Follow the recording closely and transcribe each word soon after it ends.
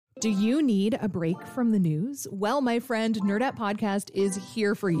Do you need a break from the news? Well, my friend, Nerdette Podcast is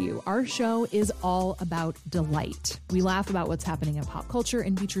here for you. Our show is all about delight. We laugh about what's happening in pop culture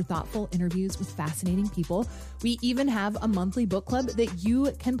and feature thoughtful interviews with fascinating people. We even have a monthly book club that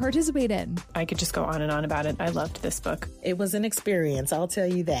you can participate in. I could just go on and on about it. I loved this book. It was an experience, I'll tell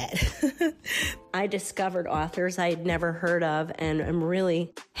you that. I discovered authors I had never heard of, and I'm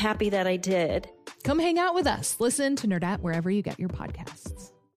really happy that I did. Come hang out with us. Listen to Nerdette wherever you get your podcasts.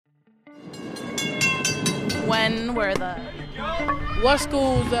 When were What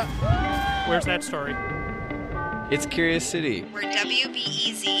schools? Where's that story? It's Curious City, where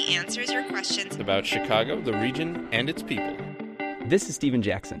WBEZ answers your questions about Chicago, the region, and its people. This is Stephen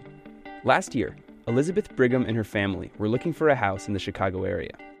Jackson. Last year, Elizabeth Brigham and her family were looking for a house in the Chicago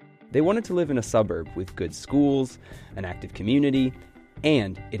area. They wanted to live in a suburb with good schools, an active community,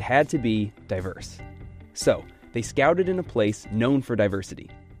 and it had to be diverse. So, they scouted in a place known for diversity,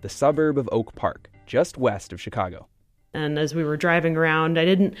 the suburb of Oak Park, just west of Chicago. And as we were driving around, I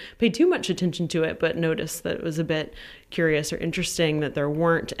didn't pay too much attention to it, but noticed that it was a bit curious or interesting that there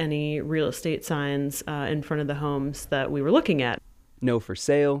weren't any real estate signs in front of the homes that we were looking at. No for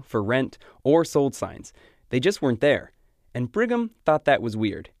sale, for rent, or sold signs. They just weren't there. And Brigham thought that was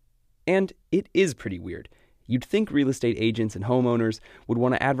weird. And it is pretty weird. You'd think real estate agents and homeowners would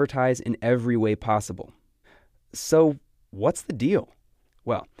want to advertise in every way possible. So, what's the deal?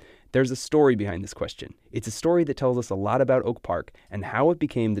 Well, there's a story behind this question. It's a story that tells us a lot about Oak Park and how it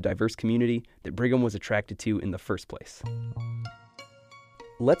became the diverse community that Brigham was attracted to in the first place.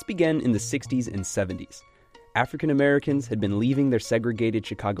 Let's begin in the 60s and 70s. African Americans had been leaving their segregated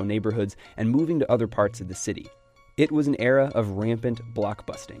Chicago neighborhoods and moving to other parts of the city. It was an era of rampant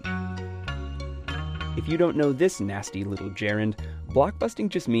blockbusting. If you don't know this nasty little gerund, blockbusting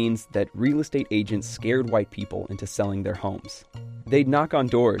just means that real estate agents scared white people into selling their homes. They'd knock on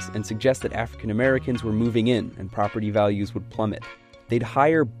doors and suggest that African Americans were moving in and property values would plummet. They'd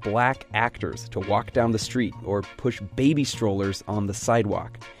hire black actors to walk down the street or push baby strollers on the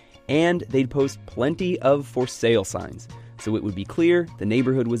sidewalk. And they'd post plenty of for sale signs, so it would be clear the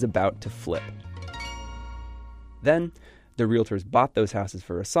neighborhood was about to flip. Then, the realtors bought those houses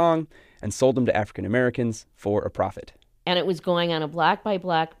for a song and sold them to African Americans for a profit. And it was going on a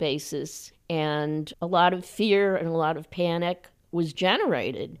block-by-block basis, and a lot of fear and a lot of panic was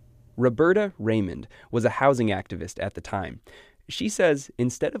generated. Roberta Raymond was a housing activist at the time. She says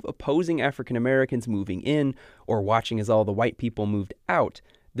instead of opposing African Americans moving in or watching as all the white people moved out,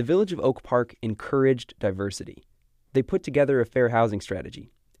 the village of Oak Park encouraged diversity. They put together a fair housing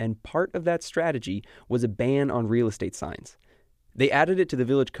strategy, and part of that strategy was a ban on real estate signs. They added it to the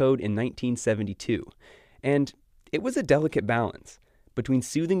village code in 1972, and it was a delicate balance between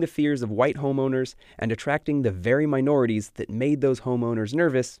soothing the fears of white homeowners and attracting the very minorities that made those homeowners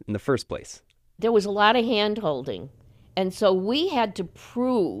nervous in the first place. There was a lot of hand-holding, and so we had to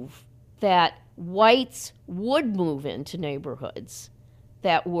prove that whites would move into neighborhoods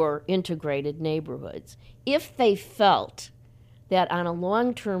that were integrated neighborhoods if they felt that on a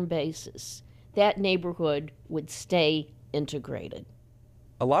long-term basis that neighborhood would stay integrated.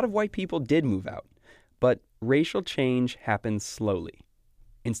 A lot of white people did move out, but racial change happened slowly.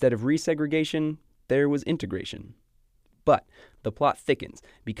 Instead of resegregation, there was integration. But the plot thickens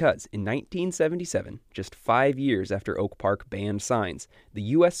because in 1977, just 5 years after Oak Park banned signs, the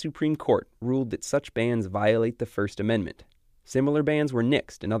U.S. Supreme Court ruled that such bans violate the First Amendment. Similar bans were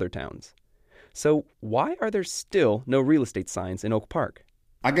nixed in other towns. So why are there still no real estate signs in Oak Park?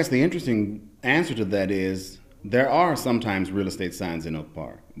 I guess the interesting answer to that is there are sometimes real estate signs in Oak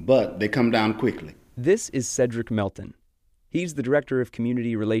Park, but they come down quickly. This is Cedric Melton. He's the director of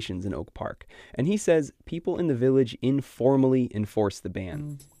community relations in Oak Park, and he says people in the village informally enforce the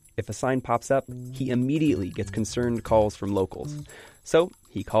ban. If a sign pops up, he immediately gets concerned calls from locals. So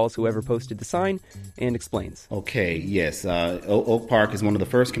he calls whoever posted the sign and explains. Okay, yes, Oak Park is one of the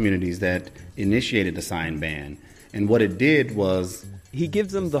first communities that initiated the sign ban. And what it did was... He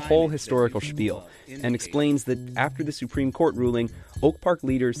gives them the whole historical spiel and explains that after the Supreme Court ruling, Oak Park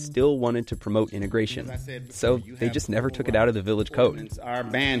leaders still wanted to promote integration. So they just never took it out of the village code. Our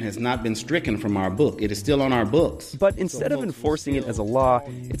ban has not been stricken from our book. It is still on our books. But instead of enforcing it as a law,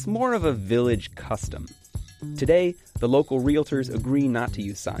 it's more of a village custom. Today, the local realtors agree not to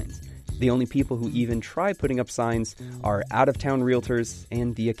use signs. The only people who even try putting up signs are out-of-town realtors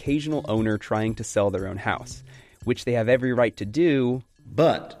and the occasional owner trying to sell their own house, which they have every right to do.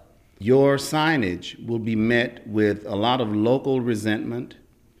 But your signage will be met with a lot of local resentment.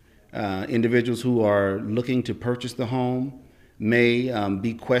 Individuals who are looking to purchase the home may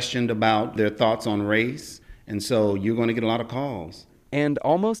be questioned about their thoughts on race, and so you're going to get a lot of calls. And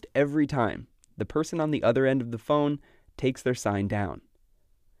almost every time, the person on the other end of the phone takes their sign down.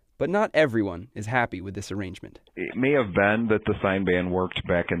 But not everyone is happy with this arrangement. It may have been that the sign ban worked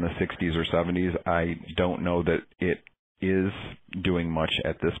back in the 60s or 70s. I don't know that it is doing much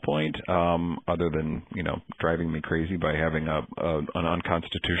at this point, other than, driving me crazy by having an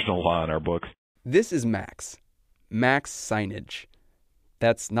unconstitutional law in our books. This is Max Signage.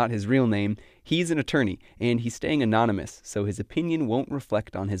 That's not his real name. He's an attorney, and he's staying anonymous, so his opinion won't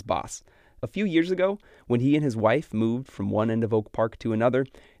reflect on his boss. A few years ago, when he and his wife moved from one end of Oak Park to another,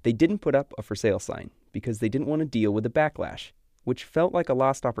 they didn't put up a for sale sign because they didn't want to deal with the backlash, which felt like a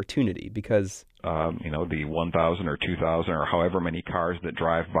lost opportunity because... the 1,000 or 2,000 or however many cars that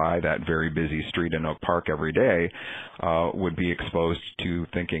drive by that very busy street in Oak Park every day would be exposed to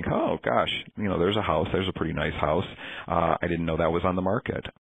thinking, oh, gosh, there's a house, there's a pretty nice house. I didn't know that was on the market.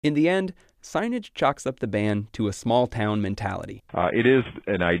 In the end, Signage chalks up the ban to a small-town mentality. It is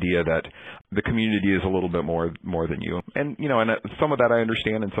an idea that the community is a little bit more than you. And, and some of that I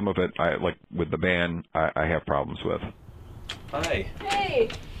understand, and some of it, like with the ban, I have problems with. Hi. Hey,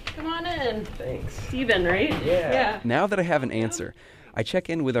 come on in. Thanks. Steven, right? Yeah. Now that I have an answer, I check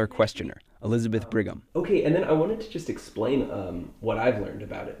in with our questioner, Elizabeth Brigham. Okay, and then I wanted to just explain what I've learned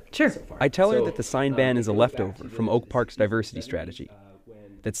about it so far. I tell her that the sign ban is a leftover from Oak Park's diversity strategy,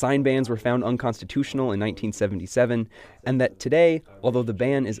 that sign bans were found unconstitutional in 1977, and that today, although the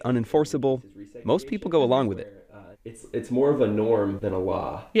ban is unenforceable, most people go along with it. It's more of a norm than a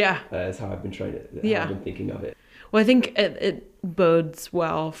law. Yeah. Is how I've been how I've been thinking of it. Well, I think it bodes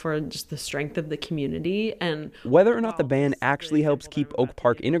well for just the strength of the community. And whether or not the ban actually helps keep Oak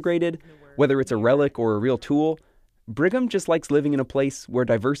Park integrated, whether it's a relic or a real tool, Brigham just likes living in a place where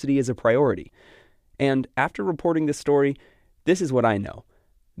diversity is a priority. And after reporting this story, this is what I know.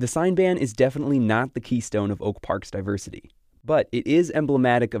 The sign ban is definitely not the keystone of Oak Park's diversity, but it is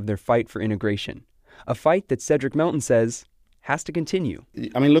emblematic of their fight for integration, a fight that Cedric Melton says has to continue.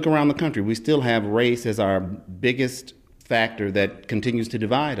 I mean, look around the country. We still have race as our biggest factor that continues to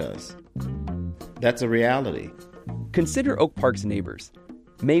divide us. That's a reality. Consider Oak Park's neighbors.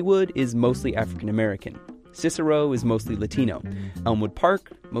 Maywood is mostly African American. Cicero is mostly Latino. Elmwood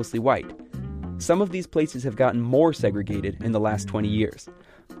Park, mostly white. Some of these places have gotten more segregated in the last 20 years.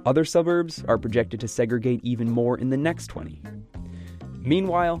 Other suburbs are projected to segregate even more in the next 20.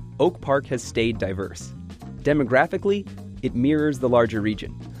 Meanwhile, Oak Park has stayed diverse. Demographically, it mirrors the larger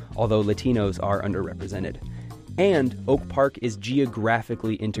region, although Latinos are underrepresented. And Oak Park is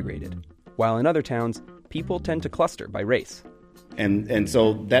geographically integrated, while in other towns, people tend to cluster by race. And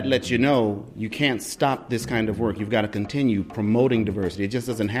so that lets you know you can't stop this kind of work. You've got to continue promoting diversity. It just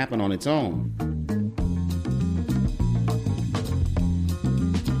doesn't happen on its own.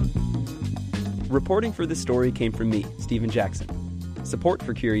 Reporting for this story came from me, Stephen Jackson. Support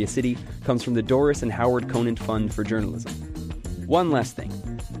for Curious City comes from the Doris and Howard Conant Fund for Journalism. One last thing.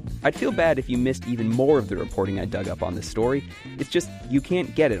 I'd feel bad if you missed even more of the reporting I dug up on this story. It's just you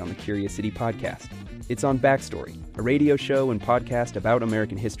can't get it on the Curious City podcast. It's on Backstory, a radio show and podcast about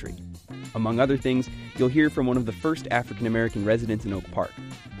American history. Among other things, you'll hear from one of the first African-American residents in Oak Park.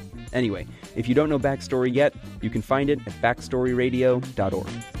 Anyway, if you don't know Backstory yet, you can find it at backstoryradio.org.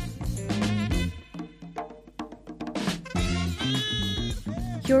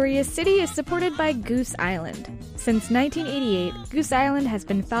 Curious City is supported by Goose Island. Since 1988, Goose Island has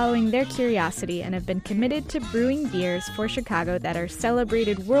been following their curiosity and have been committed to brewing beers for Chicago that are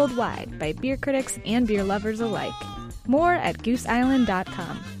celebrated worldwide by beer critics and beer lovers alike. More at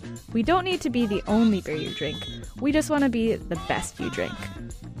gooseisland.com. We don't need to be the only beer you drink. We just want to be the best you drink.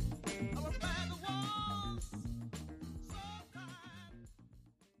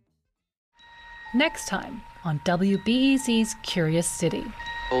 Next time on WBEZ's Curious City.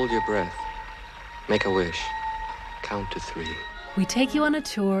 Hold your breath. Make a wish. Count to 3. We take you on a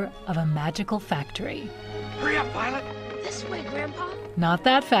tour of a magical factory. Hurry up, Violet. This way, Grandpa. Not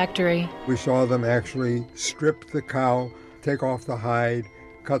that factory. We saw them actually strip the cow, take off the hide,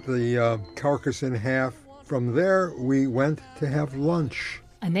 cut the carcass in half. From there, we went to have lunch.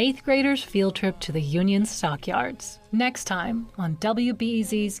 An 8th grader's field trip to the Union Stockyards. Next time on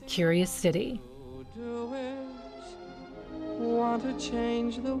WBEZ's Curious City. Want to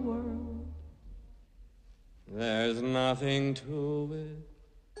change the world. There's nothing to it.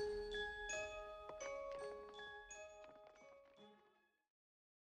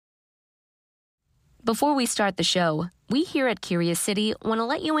 Before we start the show, we here at Curious City want to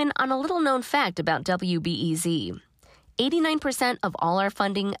let you in on a little-known fact about WBEZ. 89% of all our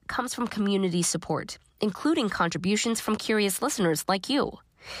funding comes from community support, including contributions from curious listeners like you.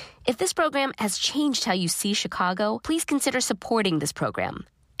 If this program has changed how you see Chicago, please consider supporting this program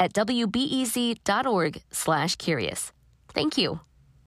at wbez.org/curious. Thank you.